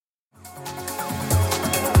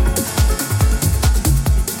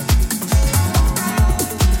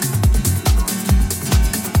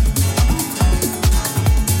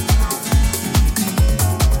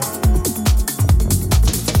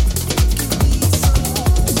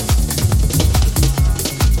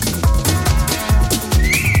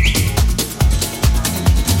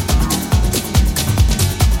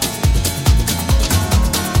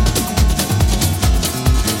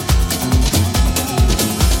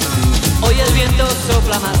Hoy el viento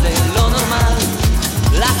sopla más de lo normal,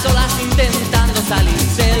 las olas intentando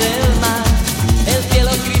salirse del mar. El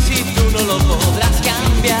cielo es gris y tú no lo podrás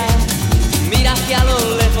cambiar. Mira hacia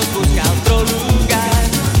lo lejos, busca otro lugar.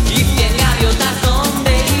 Y cien gaviotas,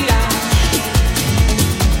 ¿dónde irán?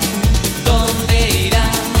 ¿Dónde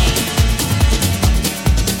irán?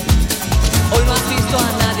 Hoy no has visto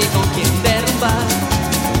a nadie con quien derrumbar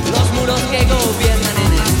los muros que gobiernan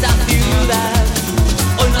en esta ciudad.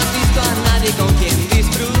 Hoy no has visto a nadie con quien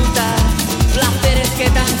disfrutar placeres que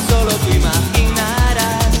tan solo tú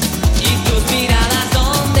imaginarás. Y tus miradas,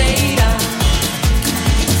 ¿dónde irán?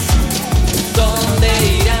 ¿Dónde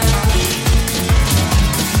irán?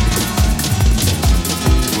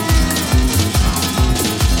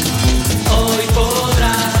 Hoy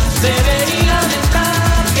podrás beber y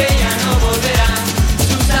lamentar que ya no volverán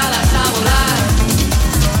tus alas a volar.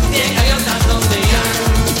 Cien gaviotas, ¿dónde irán?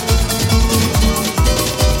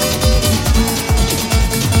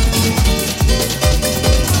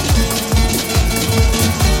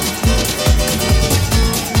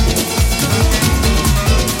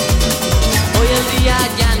 Hoy el día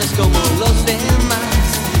ya no es como los demás.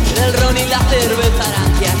 El ron y la cerveza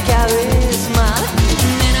harán que acabes mal.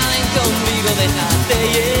 Nena, ven conmigo, déjate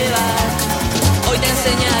llevar. Hoy te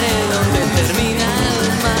enseñaré dónde termina el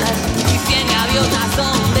mar. Y cien gaviotas,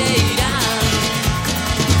 ¿dónde irán?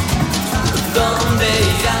 ¿Dónde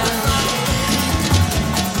irán?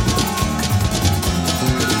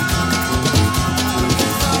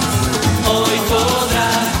 Hoy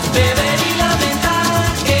podrás beber y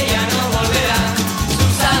lamentar que ya no volverán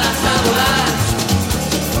sus alas a volar.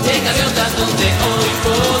 Cien gaviotas, donde hoy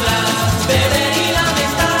podrás beber y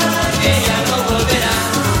lamentar que ya no volverán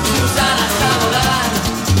sus alas a volar.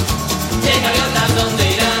 Cien gaviotas, ¿dónde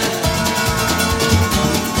irán?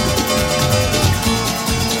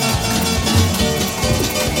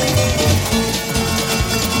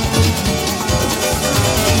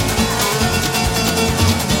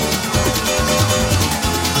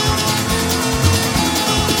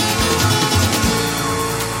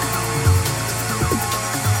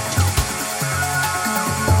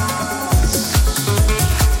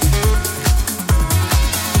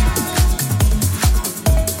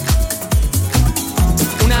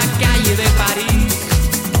 Una calle de París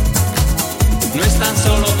no es tan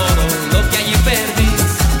solo oro lo que allí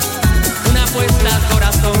perdís. Una apuesta al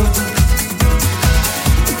corazón.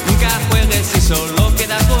 Nunca juegues si solo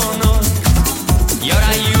queda bono. Y ahora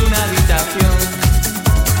hay una habitación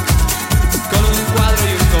con un cuadro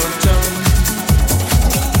y un colchón.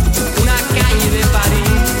 Una calle de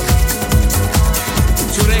París,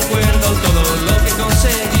 su recuerdo, todo lo que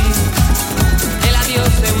conseguí. El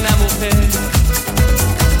adiós de una mujer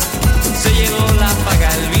se llevó la paga,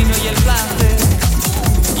 el vino y el placer.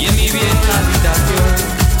 Y en mi vieja habitación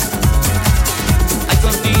hay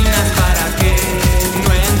cortinas para que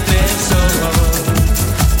no entre el sol.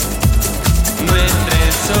 No entre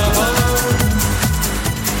el sol.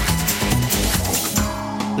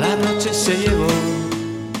 La noche se llevó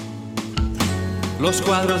los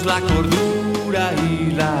cuadros, la cordura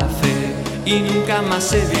y la fe. Y nunca más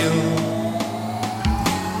se vio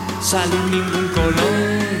salir ningún color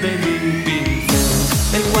de mi pincel.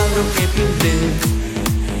 El cuadro que pinté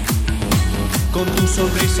con tu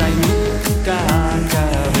sonrisa y nunca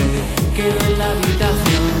acabé quedó en la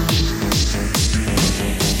habitación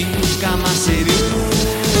y nunca más se vio.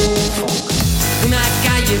 Una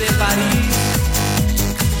calle de París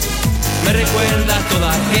me recuerda todo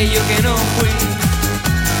aquello que no fui.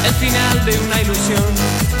 El final de una ilusión,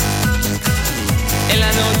 en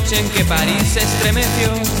la noche en que París se estremeció.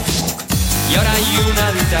 Y ahora hay una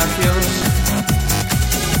habitación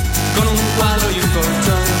con un cuadro y un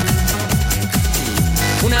colchón.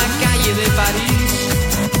 Una calle de París,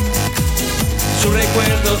 su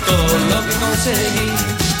recuerdo, todo lo que conseguí.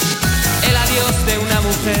 El adiós de una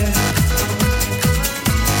mujer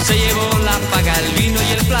se llevó la paga, el vino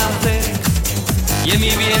y el placer. Y en mi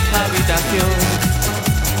vieja habitación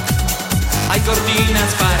hay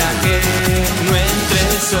cortinas para que no entre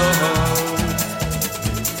el sol.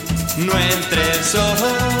 No entre el sol.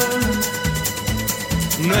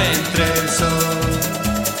 No entre el sol.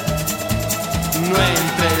 No entre